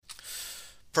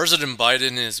President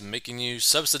Biden is making you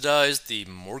subsidize the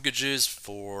mortgages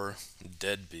for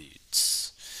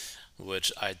deadbeats,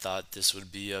 which I thought this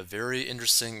would be a very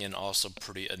interesting and also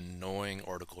pretty annoying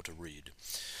article to read.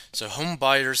 So, home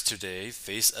buyers today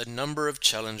face a number of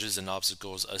challenges and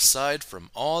obstacles aside from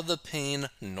all the pain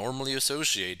normally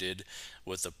associated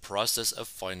with the process of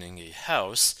finding a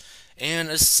house and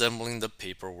assembling the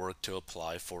paperwork to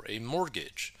apply for a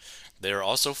mortgage. They are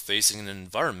also facing an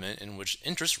environment in which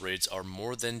interest rates are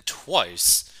more than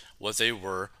twice what they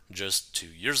were just 2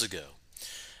 years ago.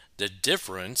 The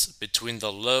difference between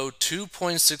the low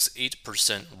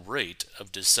 2.68% rate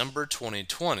of December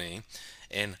 2020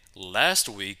 and last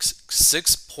week's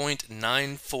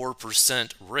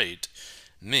 6.94% rate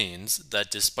means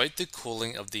that despite the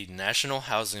cooling of the national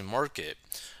housing market,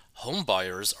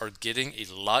 homebuyers are getting a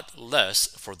lot less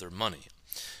for their money.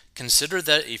 Consider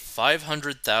that a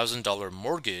 $500,000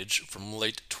 mortgage from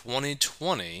late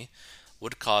 2020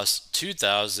 would cost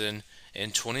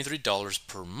 $2,023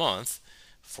 per month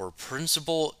for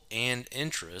principal and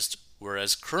interest,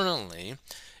 whereas currently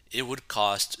it would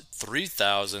cost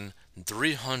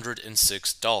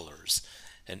 $3,306,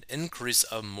 an increase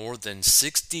of more than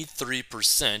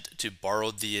 63% to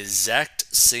borrow the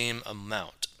exact same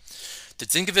amount. To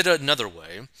think of it another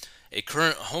way, a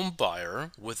current home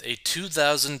buyer with a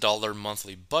 $2,000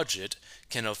 monthly budget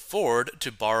can afford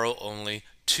to borrow only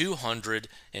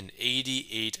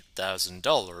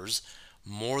 $288,000,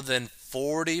 more than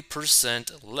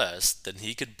 40% less than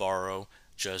he could borrow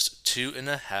just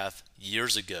 2.5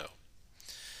 years ago.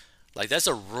 Like, that's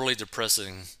a really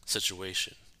depressing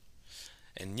situation.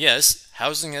 And yes,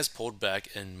 housing has pulled back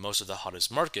in most of the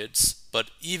hottest markets,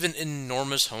 but even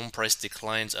enormous home price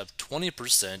declines of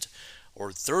 20%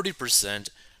 or 30%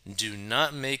 do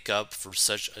not make up for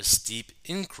such a steep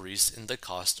increase in the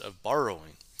cost of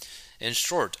borrowing. In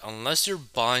short, unless you're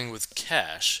buying with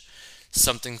cash,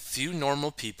 something few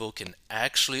normal people can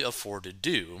actually afford to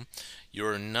do,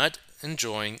 you're not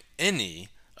enjoying any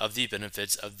of the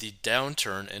benefits of the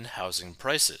downturn in housing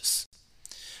prices.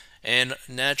 And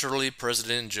naturally,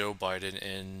 President Joe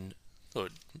Biden's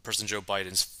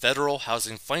Federal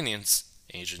Housing Finance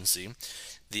Agency,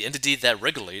 the entity that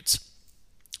regulates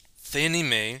Fannie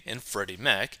Mae and Freddie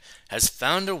Mac, has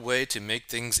found a way to make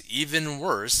things even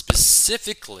worse,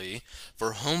 specifically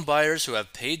for home buyers who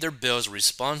have paid their bills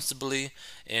responsibly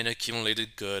and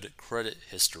accumulated good credit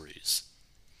histories.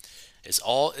 It's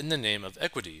all in the name of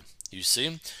equity, you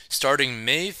see. Starting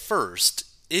May 1st,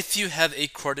 if you have a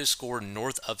credit score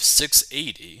north of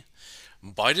 680,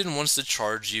 Biden wants to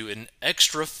charge you an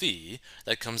extra fee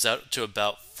that comes out to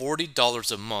about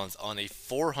 $40 a month on a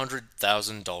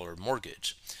 $400,000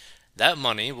 mortgage. That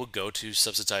money will go to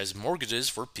subsidize mortgages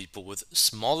for people with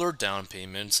smaller down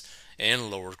payments and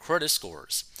lower credit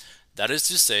scores. That is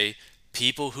to say,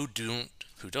 people who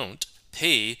don't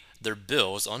pay their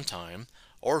bills on time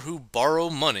or who borrow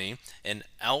money and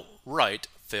outright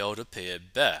fail to pay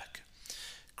it back.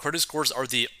 Credit scores are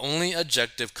the only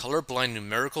objective, colorblind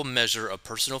numerical measure of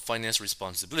personal finance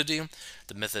responsibility.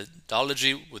 The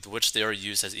methodology with which they are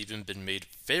used has even been made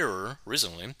fairer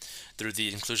recently through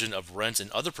the inclusion of rent and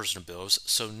other personal bills.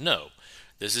 So no,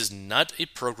 this is not a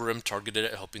program targeted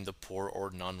at helping the poor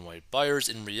or non-white buyers.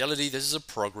 In reality, this is a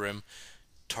program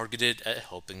targeted at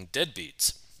helping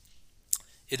deadbeats.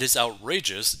 It is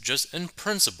outrageous, just in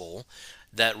principle,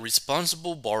 that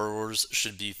responsible borrowers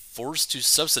should be forced to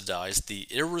subsidize the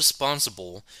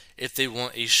irresponsible if they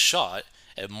want a shot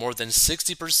at more than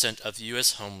 60% of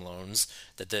U.S. home loans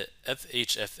that the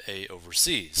FHFA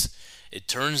oversees. It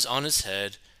turns on its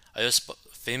head a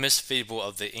famous fable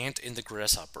of the ant and the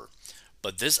grasshopper.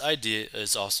 But this idea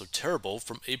is also terrible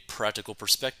from a practical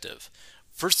perspective.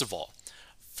 First of all,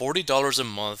 $40 a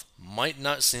month might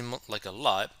not seem like a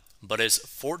lot, but it's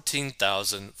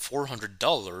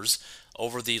 $14,400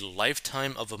 over the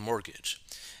lifetime of a mortgage.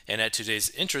 And at today's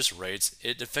interest rates,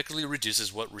 it effectively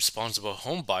reduces what responsible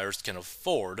home buyers can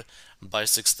afford by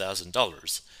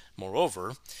 $6,000.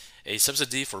 Moreover, a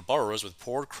subsidy for borrowers with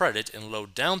poor credit and low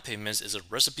down payments is a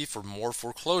recipe for more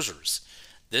foreclosures.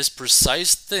 This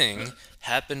precise thing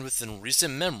happened within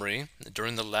recent memory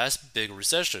during the last big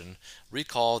recession.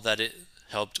 Recall that it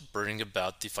helped bring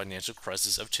about the financial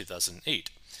crisis of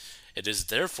 2008. It is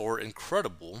therefore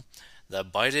incredible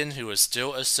that Biden, who was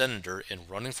still a senator and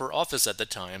running for office at the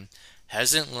time,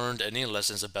 hasn't learned any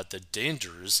lessons about the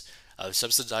dangers of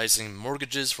subsidizing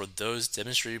mortgages for those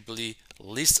demonstrably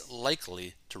least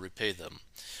likely to repay them.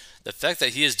 The fact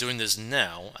that he is doing this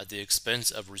now at the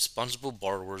expense of responsible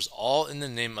borrowers, all in the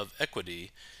name of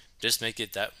equity, just make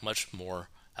it that much more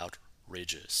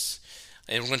outrageous.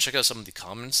 And we're going to check out some of the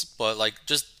comments, but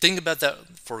just think about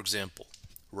that for example.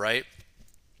 right?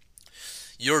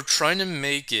 You're trying to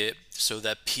make it so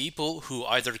that people who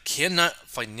either cannot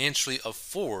financially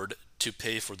afford to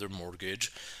pay for their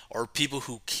mortgage, or people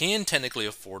who can technically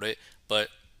afford it but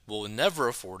will never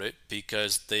afford it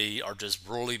because they are just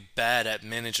really bad at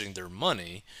managing their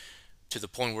money to the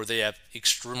point where they have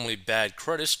extremely bad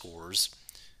credit scores,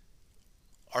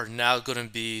 are now going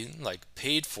to be like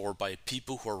paid for by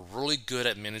people who are really good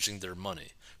at managing their money,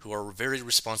 who are very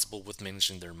responsible with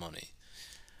managing their money.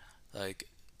 Like,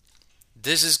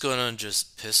 this is gonna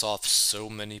just piss off so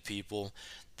many people.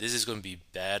 This is gonna be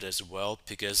bad as well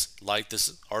because, like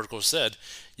this article said,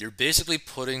 you're basically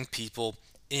putting people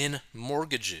in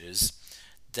mortgages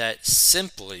that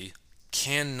simply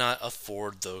cannot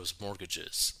afford those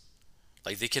mortgages.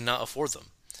 Like, they cannot afford them.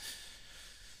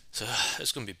 So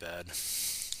it's gonna be bad.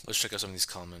 Let's check out some of these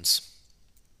comments.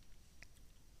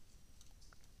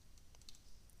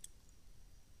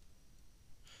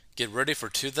 Get ready for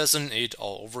 2008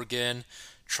 all over again,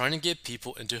 trying to get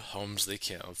people into homes they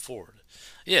can't afford.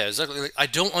 Yeah, exactly. Like, I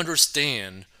don't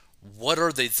understand what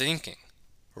are they thinking,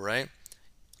 right?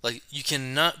 Like, you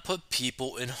cannot put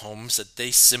people in homes that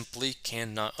they simply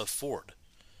cannot afford.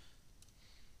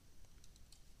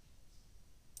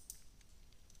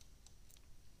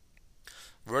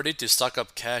 Ready to stock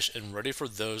up cash and ready for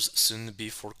those soon to be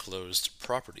foreclosed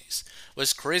properties.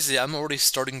 What's crazy, I'm already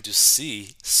starting to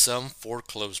see some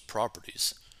foreclosed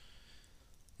properties.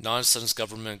 Nonsense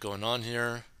government going on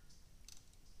here.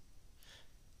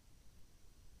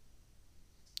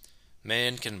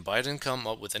 Man, can Biden come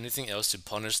up with anything else to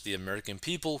punish the American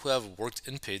people who have worked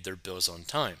and paid their bills on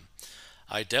time?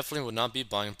 I definitely would not be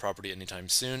buying property anytime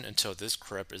soon until this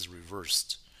crap is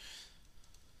reversed.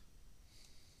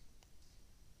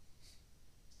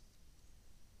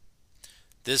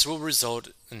 This will result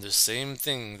in the same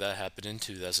thing that happened in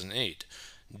 2008.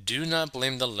 Do not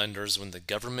blame the lenders when the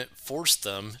government forced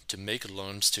them to make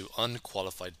loans to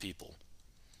unqualified people.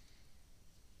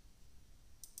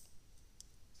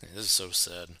 Yeah, this is so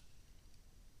sad.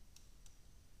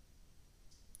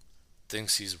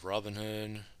 Thinks he's Robin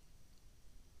Hood.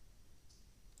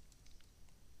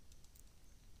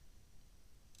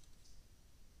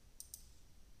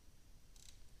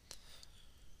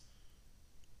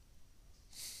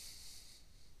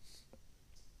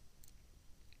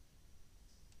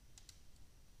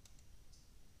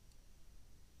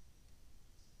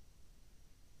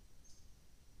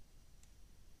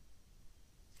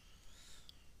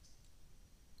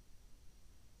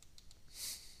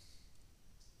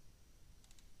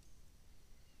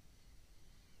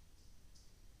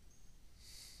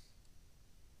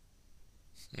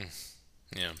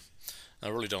 Yeah, I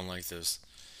really don't like this.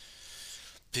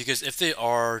 Because if they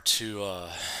are to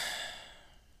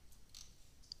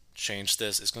change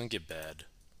this, it's going to get bad,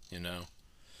 you know?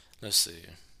 Let's see.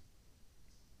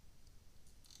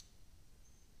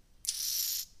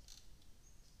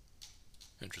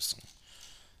 Interesting.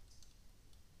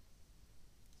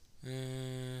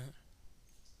 Uh,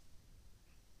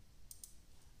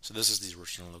 so this is the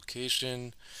original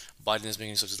location. Biden is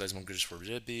making subsidized mortgages for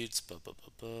deadbeats. Blah, blah,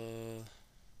 blah, blah.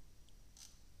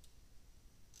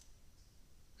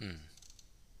 Hmm.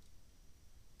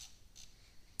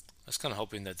 I was kind of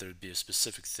hoping that there would be a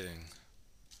specific thing.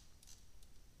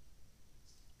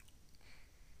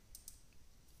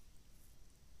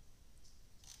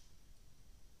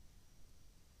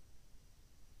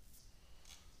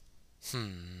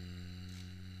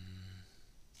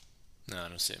 No, I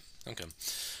don't see it. Okay.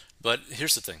 But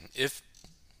here's the thing. If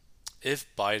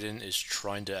Biden is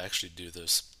trying to actually do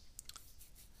this,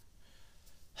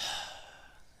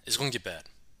 it's going to get bad,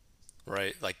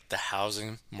 right? Like, the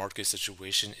housing market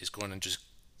situation is going to just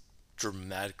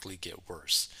dramatically get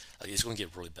worse. Like, it's going to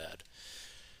get really bad.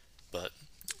 But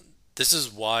this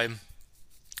is why,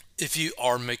 if you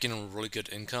are making a really good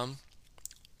income,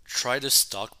 try to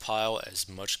stockpile as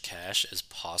much cash as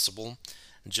possible,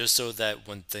 just so that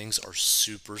when things are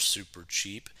super, super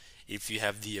cheap, if you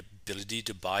have the ability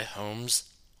to buy homes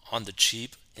on the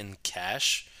cheap in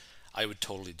cash, I would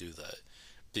totally do that.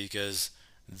 Because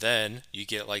then you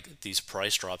get like these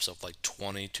price drops of like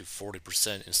 20 to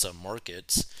 40% in some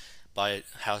markets. Buy a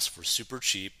house for super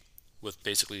cheap with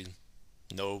basically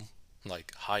no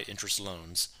like high interest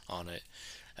loans on it,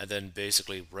 and then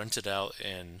basically rent it out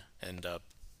and end up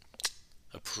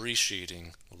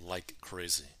appreciating like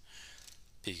crazy.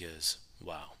 Because,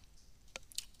 wow,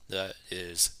 that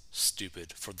is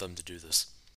stupid for them to do this.